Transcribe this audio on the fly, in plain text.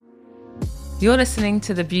You're listening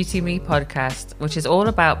to the Beauty Me podcast, which is all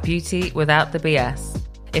about beauty without the BS.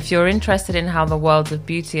 If you're interested in how the worlds of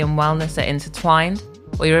beauty and wellness are intertwined,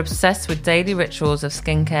 or you're obsessed with daily rituals of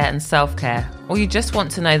skincare and self-care, or you just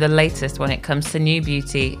want to know the latest when it comes to new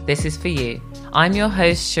beauty, this is for you. I'm your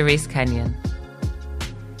host, Charisse Kenyon.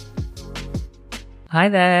 Hi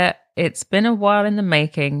there. It's been a while in the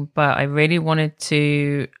making, but I really wanted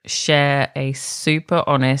to share a super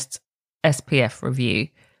honest SPF review.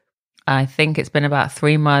 I think it's been about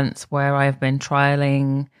 3 months where I've been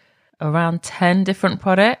trialing around 10 different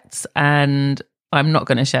products, and I'm not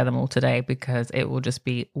going to share them all today because it will just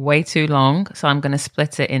be way too long. So I'm going to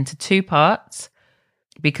split it into 2 parts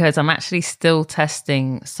because I'm actually still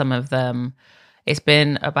testing some of them. It's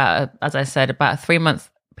been about, as I said, about a 3-month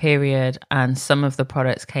period, and some of the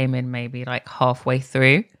products came in maybe like halfway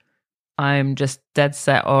through. I'm just dead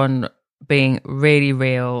set on being really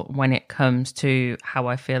real when it comes to how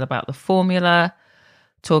I feel about the formula,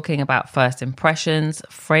 talking about first impressions,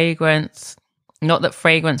 fragrance, not that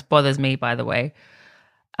fragrance bothers me, by the way,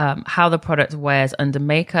 how the product wears under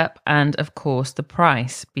makeup, and of course the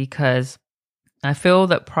price, because I feel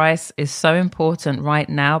that price is so important right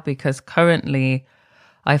now because currently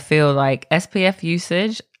I feel like SPF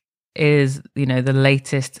usage is, the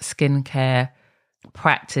latest skincare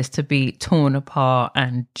practice to be torn apart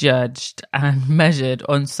and judged and measured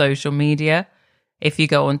on social media. If you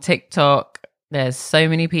go on TikTok, there's so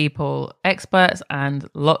many people, experts and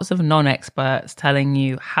lots of non-experts, telling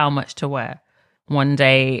you how much to wear. One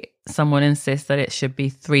day, someone insists that it should be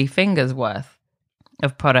 3 fingers worth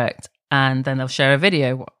of product, and then they'll share a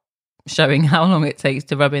video showing how long it takes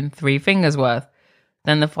to rub in 3 fingers worth.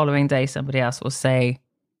 Then the following day, somebody else will say,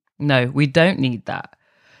 no, we don't need that.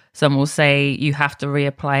 Some will say you have to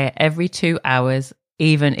reapply it every 2 hours,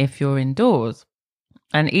 even if you're indoors.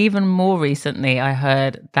 And even more recently, I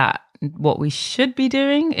heard that what we should be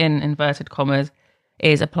doing, in inverted commas,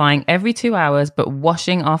 is applying every 2 hours, but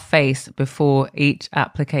washing our face before each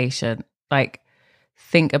application. Like,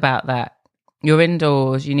 think about that. You're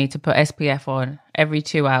indoors, you need to put SPF on every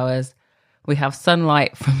 2 hours. We have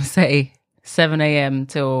sunlight from, say, 7 a.m.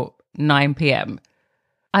 till 9 p.m.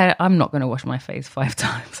 I'm not going to wash my face 5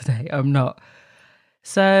 times a day. I'm not.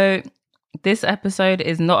 So this episode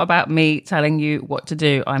is not about me telling you what to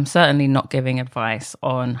do. I'm certainly not giving advice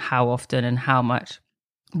on how often and how much.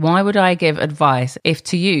 Why would I give advice if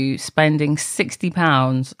to you spending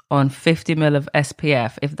 £60 on 50 ml of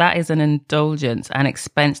SPF, if that is an indulgence and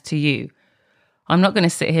expense to you, I'm not going to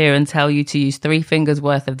sit here and tell you to use 3 fingers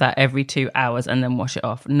worth of that every 2 hours and then wash it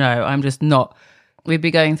off. No, I'm just not. We'd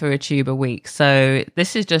be going through a tube a week. So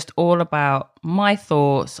this is just all about my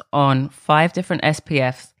thoughts on 5 different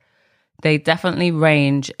SPFs. They definitely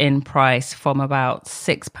range in price from about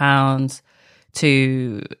 £6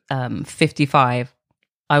 to 55.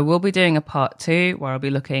 I will be doing a part 2 where I'll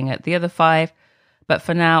be looking at the other 5. But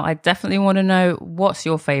for now, I definitely want to know what's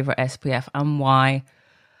your favorite SPF and why.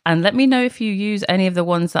 And let me know if you use any of the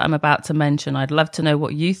ones that I'm about to mention. I'd love to know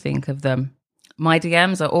what you think of them. My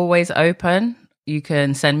DMs are always open. You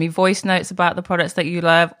can send me voice notes about the products that you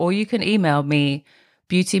love, or you can email me,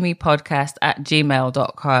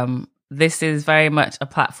 beautymepodcast@gmail.com. This is very much a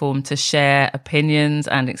platform to share opinions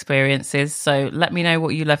and experiences, so let me know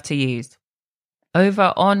what you love to use.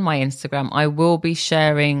 Over on my Instagram, I will be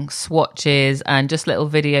sharing swatches and just little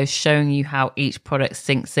videos showing you how each product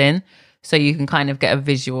sinks in, so you can kind of get a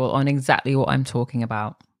visual on exactly what I'm talking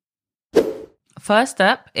about. First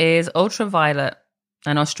up is Ultraviolet,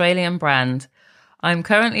 an Australian brand. I'm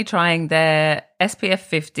currently trying their SPF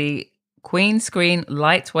 50 Queen Screen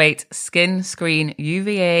Lightweight Skin Screen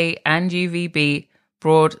UVA and UVB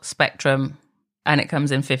Broad Spectrum, and it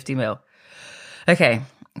comes in 50 ml. Okay,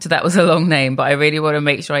 so that was a long name, but I really want to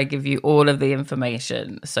make sure I give you all of the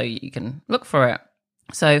information so you can look for it.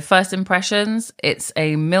 So first impressions, it's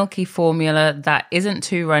a milky formula that isn't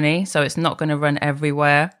too runny, so it's not going to run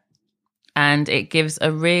everywhere. And it gives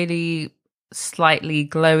a really slightly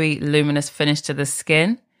glowy, luminous finish to the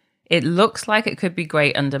skin. It looks like it could be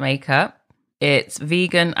great under makeup. It's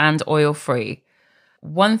vegan and oil-free.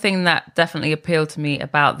 One thing that definitely appealed to me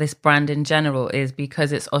about this brand in general is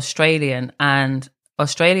because it's Australian, and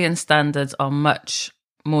Australian standards are much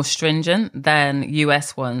more stringent than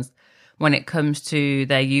US ones when it comes to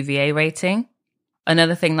their UVA rating.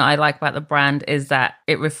 Another thing that I like about the brand is that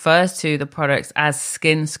it refers to the products as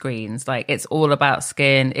skin screens. Like, it's all about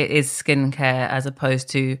skin. It is skincare as opposed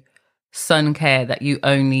to sun care that you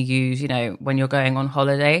only use, when you're going on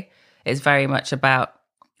holiday. It's very much about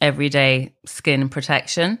everyday skin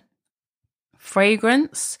protection.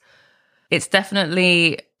 Fragrance. It's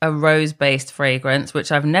definitely a rose-based fragrance,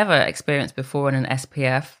 which I've never experienced before in an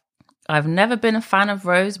SPF. I've never been a fan of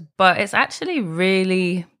rose, but it's actually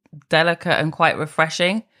really delicate and quite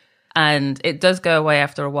refreshing. And it does go away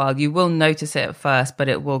after a while. You will notice it at first, but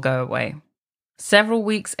it will go away. Several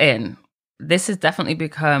weeks in, this has definitely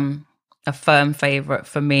become a firm favorite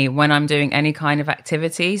for me when I'm doing any kind of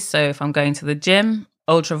activity. So if I'm going to the gym,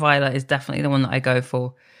 Ultraviolet is definitely the one that I go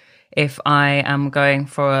for. If I am going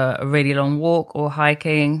for a really long walk or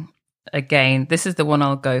hiking, again, this is the one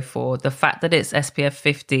I'll go for. The fact that it's SPF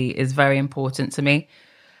 50 is very important to me.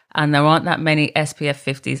 And there aren't that many SPF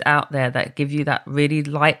 50s out there that give you that really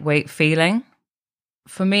lightweight feeling.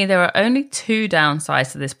 For me, there are only two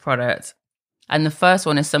downsides to this product. And the first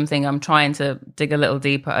one is something I'm trying to dig a little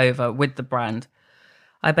deeper over with the brand.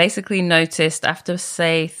 I basically noticed after,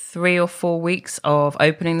 say, 3 or 4 weeks of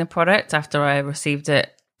opening the product after I received it,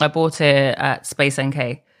 I bought it at Space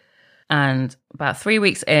NK. And about 3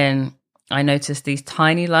 weeks in, I noticed these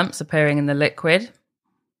tiny lumps appearing in the liquid.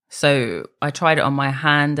 So I tried it on my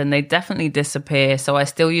hand and they definitely disappear. So I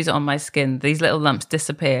still use it on my skin. These little lumps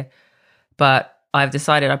disappear. But I've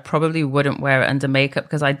decided I probably wouldn't wear it under makeup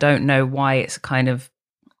because I don't know why it's kind of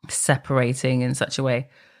separating in such a way.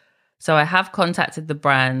 So I have contacted the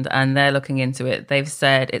brand and they're looking into it. They've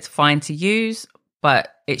said it's fine to use, but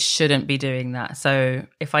it shouldn't be doing that. So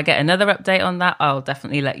if I get another update on that, I'll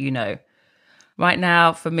definitely let you know. Right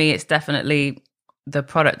now, for me, it's definitely the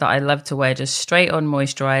product that I love to wear just straight on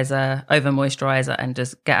moisturizer, over moisturizer, and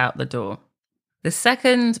just get out the door. The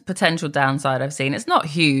second potential downside I've seen, it's not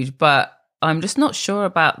huge, but I'm just not sure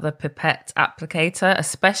about the Pipette applicator,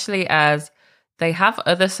 especially as they have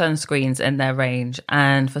other sunscreens in their range.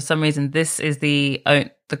 And for some reason, this is the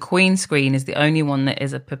Queen screen is the only one that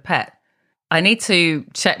is a Pipette. I need to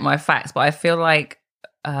check my facts, but I feel like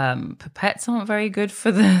pipettes aren't very good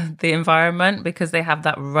for the environment because they have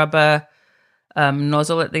that rubber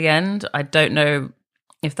nozzle at the end. I don't know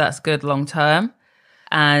if that's good long term.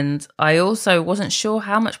 And I also wasn't sure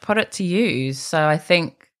how much product to use. So I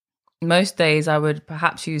think most days I would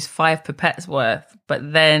perhaps use 5 pipettes worth.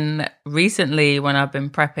 But then recently when I've been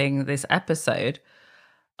prepping this episode,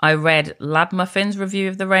 I read Lab Muffin's review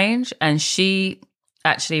of the range and she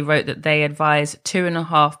actually wrote that they advise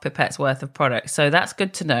 2.5 pipettes worth of product. So that's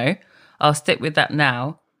good to know. I'll stick with that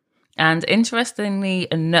now. And interestingly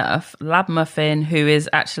enough, Lab Muffin, who is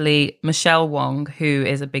actually Michelle Wong, who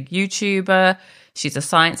is a big YouTuber, she's a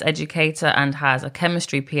science educator and has a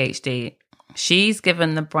chemistry PhD. She's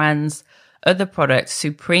given the brand's other product,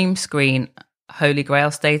 Supreme Screen, Holy Grail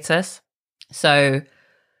status. So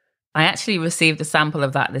I actually received a sample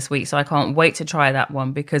of that this week, so I can't wait to try that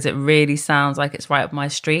one because it really sounds like it's right up my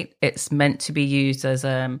street. It's meant to be used as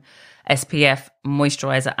SPF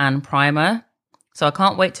moisturizer and primer. So I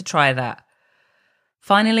can't wait to try that.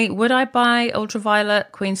 Finally, would I buy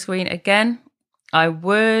Ultraviolet Queen Screen again? I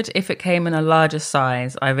would if it came in a larger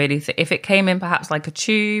size. I really think if it came in perhaps like a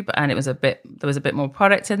tube and there was a bit more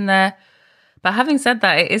product in there. But having said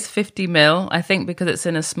that, it is 50 ml. I think because it's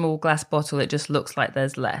in a small glass bottle, it just looks like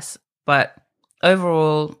there's less. But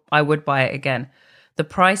overall, I would buy it again. The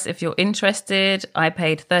price, if you're interested, I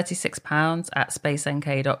paid £36 at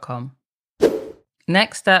spacenk.com.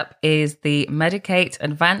 Next up is the Medik8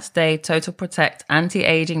 Advanced Day Total Protect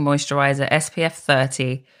Anti-Aging Moisturizer SPF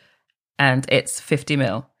 30, and it's 50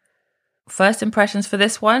 ml. First impressions for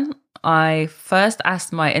this one, I first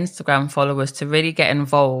asked my Instagram followers to really get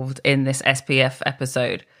involved in this SPF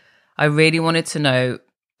episode. I really wanted to know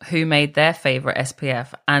who made their favorite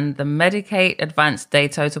SPF, and the Medik8 Advanced Day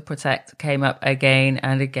Total Protect came up again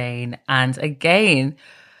and again and again.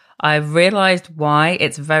 I've realized why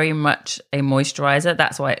it's very much a moisturizer.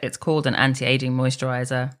 That's why it's called an anti-aging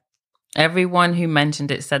moisturizer. Everyone who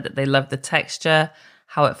mentioned it said that they loved the texture,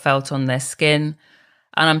 how it felt on their skin.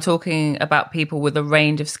 And I'm talking about people with a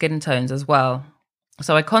range of skin tones as well.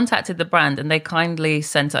 So I contacted the brand and they kindly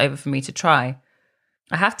sent it over for me to try.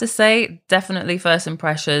 I have to say, definitely first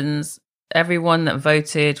impressions. Everyone that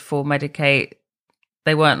voted for Medik8,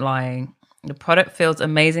 they weren't lying. The product feels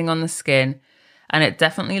amazing on the skin. And it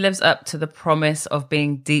definitely lives up to the promise of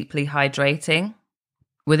being deeply hydrating.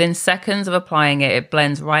 Within seconds of applying it, it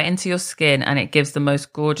blends right into your skin and it gives the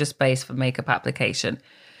most gorgeous base for makeup application.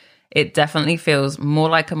 It definitely feels more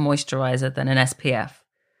like a moisturizer than an SPF.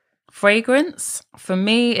 Fragrance, for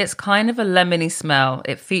me, it's kind of a lemony smell.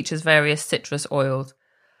 It features various citrus oils.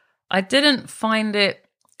 I didn't find it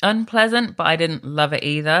unpleasant, but I didn't love it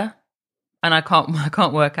either. And I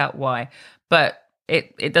can't work out why, but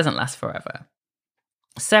it doesn't last forever.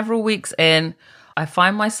 Several weeks in, I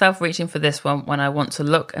find myself reaching for this one when I want to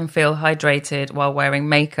look and feel hydrated while wearing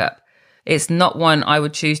makeup. It's not one I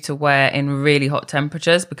would choose to wear in really hot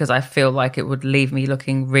temperatures because I feel like it would leave me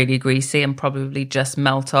looking really greasy and probably just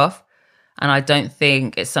melt off. And I don't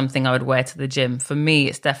think it's something I would wear to the gym. For me,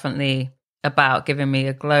 it's definitely about giving me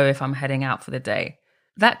a glow if I'm heading out for the day.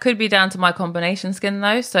 That could be down to my combination skin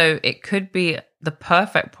though, so it could be the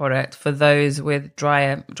perfect product for those with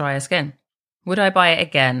drier skin. Would I buy it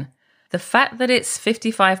again? The fact that it's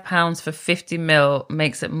 £55 for 50ml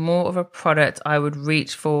makes it more of a product I would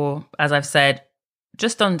reach for, as I've said,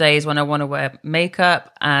 just on days when I want to wear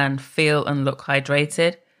makeup and feel and look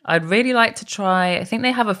hydrated. I'd really like to try, I think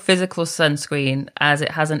they have a physical sunscreen as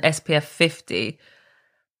it has an SPF 50,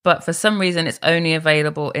 but for some reason it's only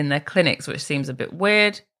available in their clinics, which seems a bit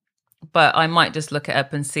weird, but I might just look it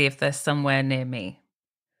up and see if there's somewhere near me.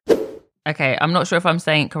 Okay, I'm not sure if I'm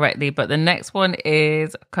saying it correctly, but the next one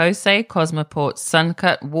is Kosei Cosmoport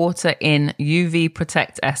Suncut Water in UV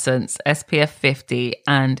Protect Essence SPF 50,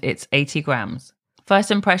 and it's 80 grams.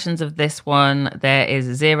 First impressions of this one, there is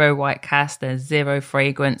zero white cast, there's zero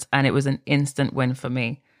fragrance, and it was an instant win for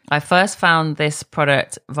me. I first found this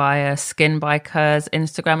product via Skin by Kerr's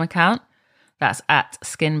Instagram account. That's at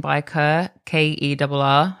Skin by Kerr,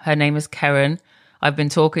 Kerr. Her name is Karen. I've been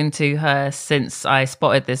talking to her since I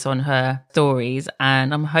spotted this on her stories,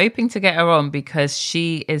 and I'm hoping to get her on because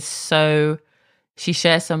she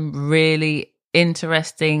shares some really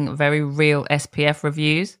interesting, very real SPF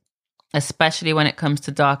reviews, especially when it comes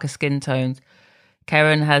to darker skin tones.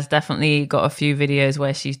 Karen has definitely got a few videos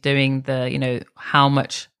where she's doing how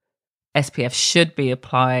much SPF should be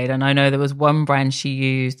applied. And I know there was one brand she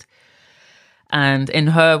used, and in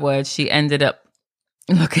her words, she ended up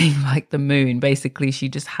looking like the moon. Basically, she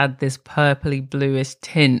just had this purpley bluish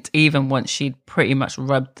tint, even once she'd pretty much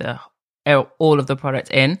rubbed all of the product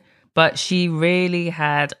in. But she really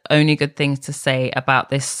had only good things to say about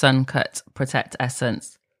this Suncut Protect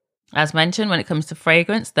Essence. As mentioned, when it comes to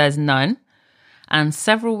fragrance, there's none. And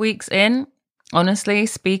several weeks in, honestly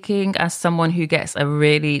speaking, as someone who gets a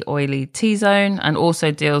really oily T-zone and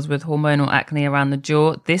also deals with hormonal acne around the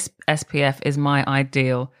jaw, this SPF is my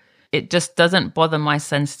ideal. It just doesn't bother my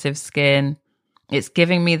sensitive skin. It's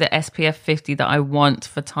giving me the SPF 50 that I want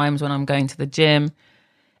for times when I'm going to the gym.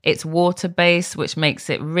 It's water-based, which makes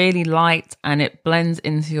it really light and it blends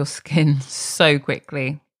into your skin so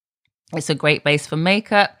quickly. It's a great base for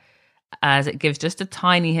makeup as it gives just a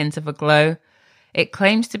tiny hint of a glow. It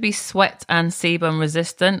claims to be sweat and sebum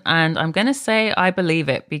resistant, and I'm going to say I believe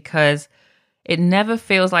it because it never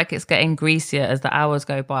feels like it's getting greasier as the hours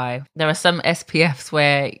go by. There are some SPFs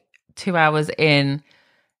where 2 hours in,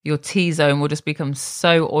 your T-zone will just become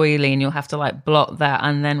so oily and you'll have to blot that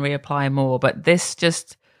and then reapply more. But this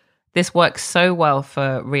works so well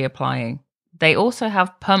for reapplying. They also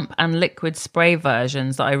have pump and liquid spray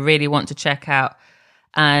versions that I really want to check out.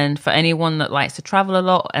 And for anyone that likes to travel a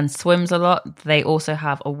lot and swims a lot, they also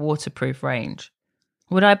have a waterproof range.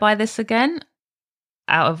 Would I buy this again?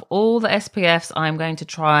 Out of all the SPFs I'm going to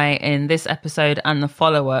try in this episode and the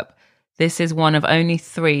follow-up, this is one of only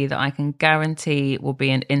 3 that I can guarantee will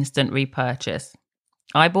be an instant repurchase.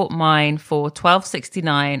 I bought mine for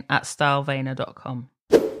 $12.69 at stylevena.com.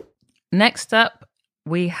 Next up,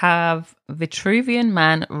 we have Vitruvian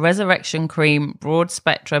Man Resurrection Cream Broad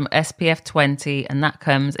Spectrum SPF 20, and that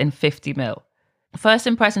comes in 50ml. First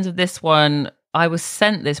impressions of this one, I was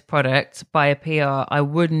sent this product by a PR.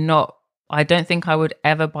 I don't think I would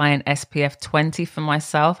ever buy an SPF 20 for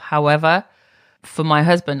myself. However, for my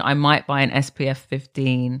husband, I might buy an SPF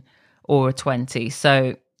 15 or a 20.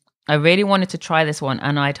 So I really wanted to try this one,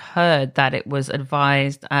 and I'd heard that it was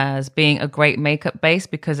advised as being a great makeup base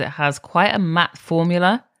because it has quite a matte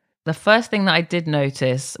formula. The first thing that I did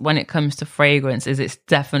notice when it comes to fragrance is it's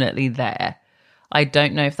definitely there. I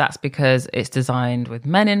don't know if that's because it's designed with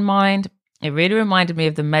men in mind. It really reminded me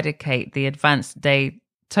of the Medik8, the Advanced Day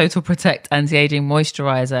Total Protect Anti-Aging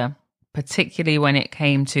Moisturizer, particularly when it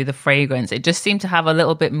came to the fragrance. It just seemed to have a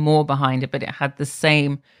little bit more behind it, but it had the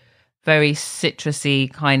same very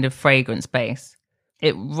citrusy kind of fragrance base.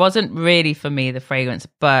 It wasn't really for me, the fragrance,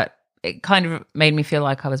 but it kind of made me feel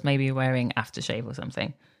like I was maybe wearing aftershave or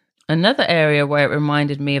something. Another area where it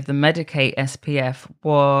reminded me of the Medik8 SPF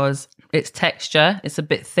was its texture. It's a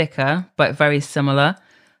bit thicker, but very similar.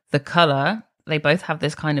 The color, they both have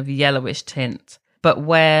this kind of yellowish tint. But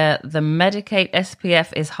where the Medik8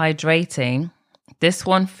 SPF is hydrating, this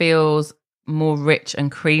one feels more rich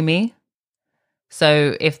and creamy.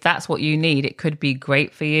 So if that's what you need, it could be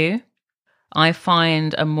great for you. I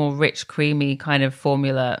find a more rich, creamy kind of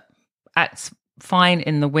formula acts fine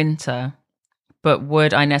in the winter, but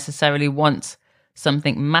would I necessarily want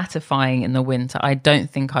something mattifying in the winter? I don't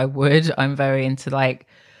think I would. I'm very into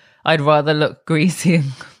I'd rather look greasy,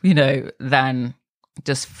 than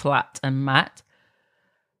just flat and matte.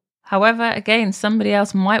 However, again, somebody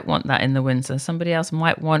else might want that in the winter. Somebody else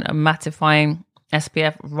might want a mattifying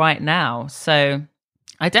SPF right now. So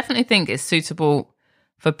I definitely think it's suitable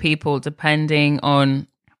for people depending on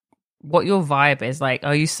what your vibe is. Like,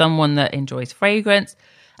 are you someone that enjoys fragrance?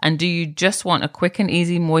 And do you just want a quick and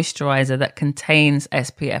easy moisturizer that contains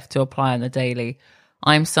SPF to apply on the daily?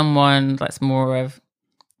 I'm someone that's more of,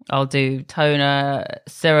 I'll do toner,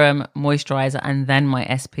 serum, moisturizer, and then my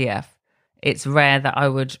SPF. It's rare that I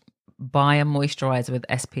would buy a moisturizer with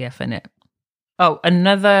SPF in it. Oh,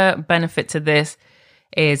 another benefit to this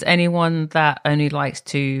is anyone that only likes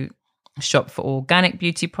to shop for organic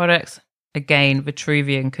beauty products, again,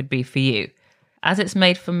 Vitruvian could be for you. As it's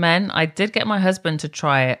made for men, I did get my husband to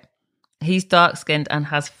try it. He's dark-skinned and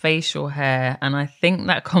has facial hair, and I think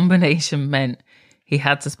that combination meant he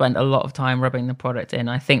had to spend a lot of time rubbing the product in.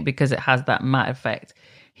 I think because it has that matte effect,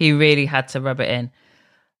 he really had to rub it in.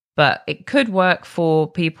 But it could work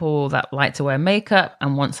for people that like to wear makeup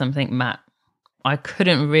and want something matte. I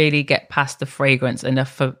couldn't really get past the fragrance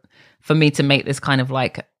enough for me to make this kind of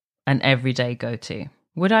like an everyday go-to.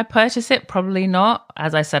 Would I purchase it? Probably not.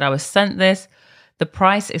 As I said, I was sent this. The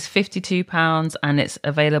price is £52 and it's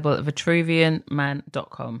available at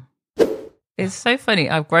vitruvianman.com. It's so funny.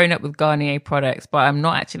 I've grown up with Garnier products, but I'm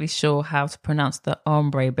not actually sure how to pronounce the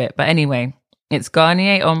ombre bit. But anyway, it's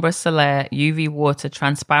Garnier Ombre Solaire UV Water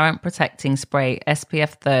Transparent Protecting Spray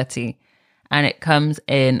SPF 30, and it comes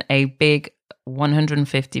in a big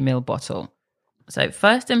 150ml bottle. So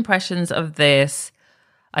first impressions of this,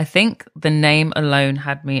 I think the name alone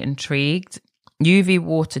had me intrigued. UV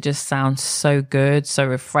water just sounds so good, so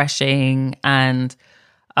refreshing, and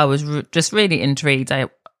I was just really intrigued.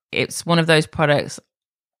 It's one of those products,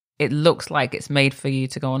 it looks like it's made for you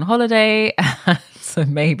to go on holiday. So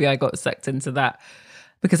maybe I got sucked into that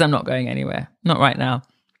because I'm not going anywhere. Not right now.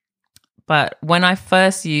 But when I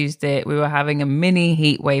first used it, we were having a mini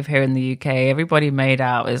heat wave here in the UK. Everybody made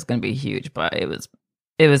out it was going to be huge, but it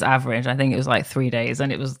was average. I think it was like 3 days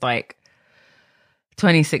and it was like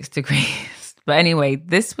 26 degrees. But anyway,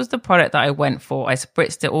 this was the product that I went for. I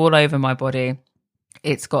spritzed it all over my body.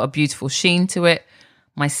 It's got a beautiful sheen to it.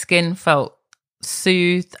 My skin felt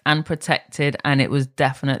soothed and protected, and it was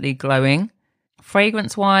definitely glowing.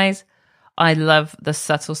 Fragrance wise, I love the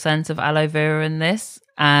subtle scent of aloe vera in this,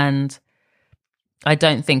 and I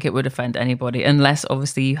don't think it would offend anybody unless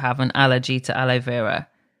obviously you have an allergy to aloe vera.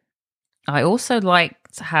 I also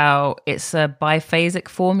liked how it's a biphasic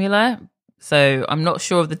formula. So I'm not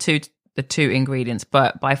sure of the two ingredients,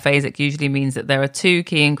 but biphasic usually means that there are two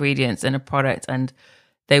key ingredients in a product and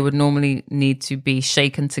they would normally need to be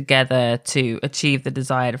shaken together to achieve the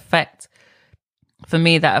desired effect. For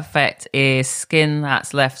me, that effect is skin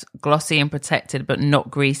that's left glossy and protected, but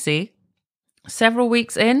not greasy. Several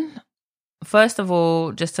weeks in, first of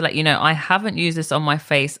all, just to let you know, I haven't used this on my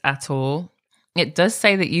face at all. It does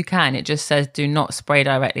say that you can. It just says do not spray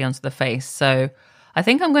directly onto the face. So I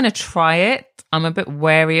think I'm going to try it. I'm a bit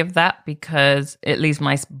wary of that because it leaves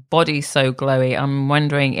my body so glowy. I'm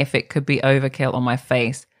wondering if it could be overkill on my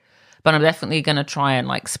face. But I'm definitely going to try and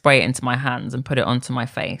like spray it into my hands and put it onto my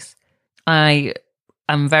face. I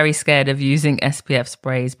am very scared of using SPF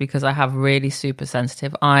sprays because I have really super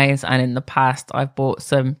sensitive eyes. And in the past, I've bought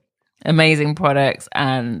some amazing products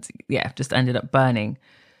and just ended up burning.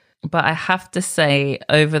 But I have to say,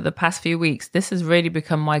 over the past few weeks, this has really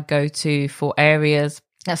become my go-to for areas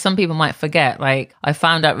that some people might forget. Like, I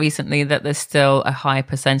found out recently that there's still a high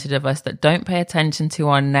percentage of us that don't pay attention to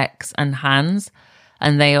our necks and hands.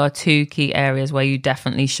 And they are two key areas where you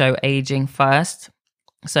definitely show aging first.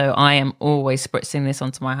 So I am always spritzing this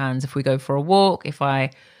onto my hands. If we go for a walk, if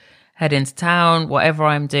I head into town, whatever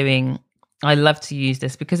I'm doing, I love to use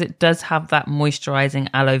this because it does have that moisturizing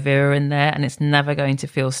aloe vera in there and it's never going to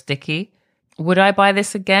feel sticky. Would I buy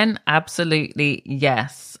this again? Absolutely,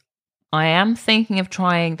 yes. I am thinking of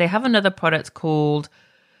trying, they have another product called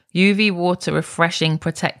UV Water Refreshing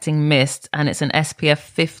Protecting Mist and it's an SPF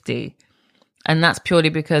 50. And that's purely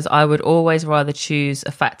because I would always rather choose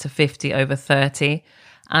a factor 50 over 30.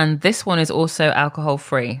 And this one is also alcohol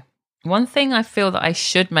free. One thing I feel that I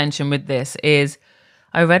should mention with this is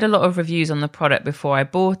I read a lot of reviews on the product before I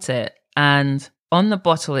bought it, and on the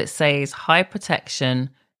bottle it says high protection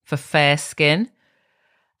for fair skin,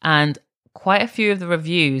 and quite a few of the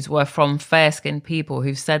reviews were from fair skinned people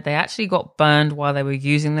who said they actually got burned while they were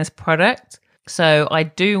using this product. So I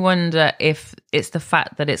do wonder if it's the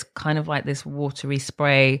fact that it's kind of like this watery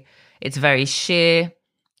spray, it's very sheer,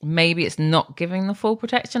 maybe it's not giving the full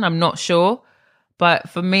protection, I'm not sure. But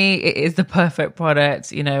for me, it is the perfect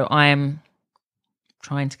product. You know, I'm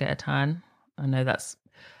trying to get a tan. I know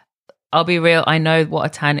I'll be real. I know what a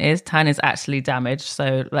tan is. Tan is actually damage.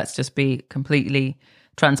 So let's just be completely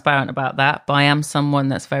transparent about that. But I am someone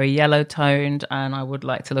that's very yellow toned and I would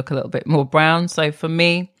like to look a little bit more brown. So for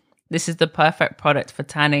me, this is the perfect product for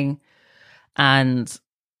tanning. And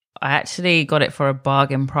I actually got it for a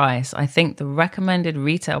bargain price. I think the recommended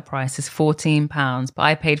retail price is £14, but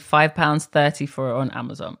I paid £5.30 for it on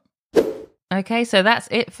Amazon. Okay, so that's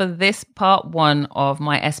it for this part 1 of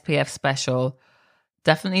my SPF special.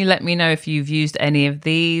 Definitely let me know if you've used any of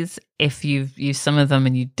these, if you've used some of them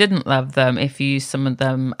and you didn't love them, if you used some of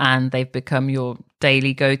them and they've become your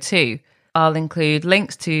daily go-to. I'll include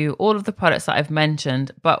links to all of the products that I've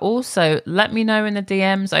mentioned, but also let me know in the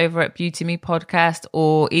DMs over at Beauty Me Podcast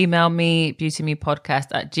or email me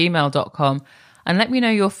beautymepodcast@gmail.com and let me know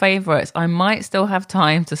your favorites. I might still have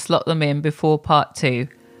time to slot them in before part 2.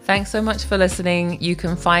 Thanks so much for listening. You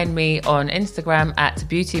can find me on Instagram at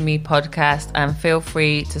Beauty Me Podcast and feel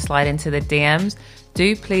free to slide into the DMs.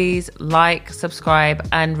 Do please like, subscribe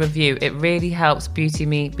and review. It really helps Beauty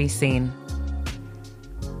Me be seen.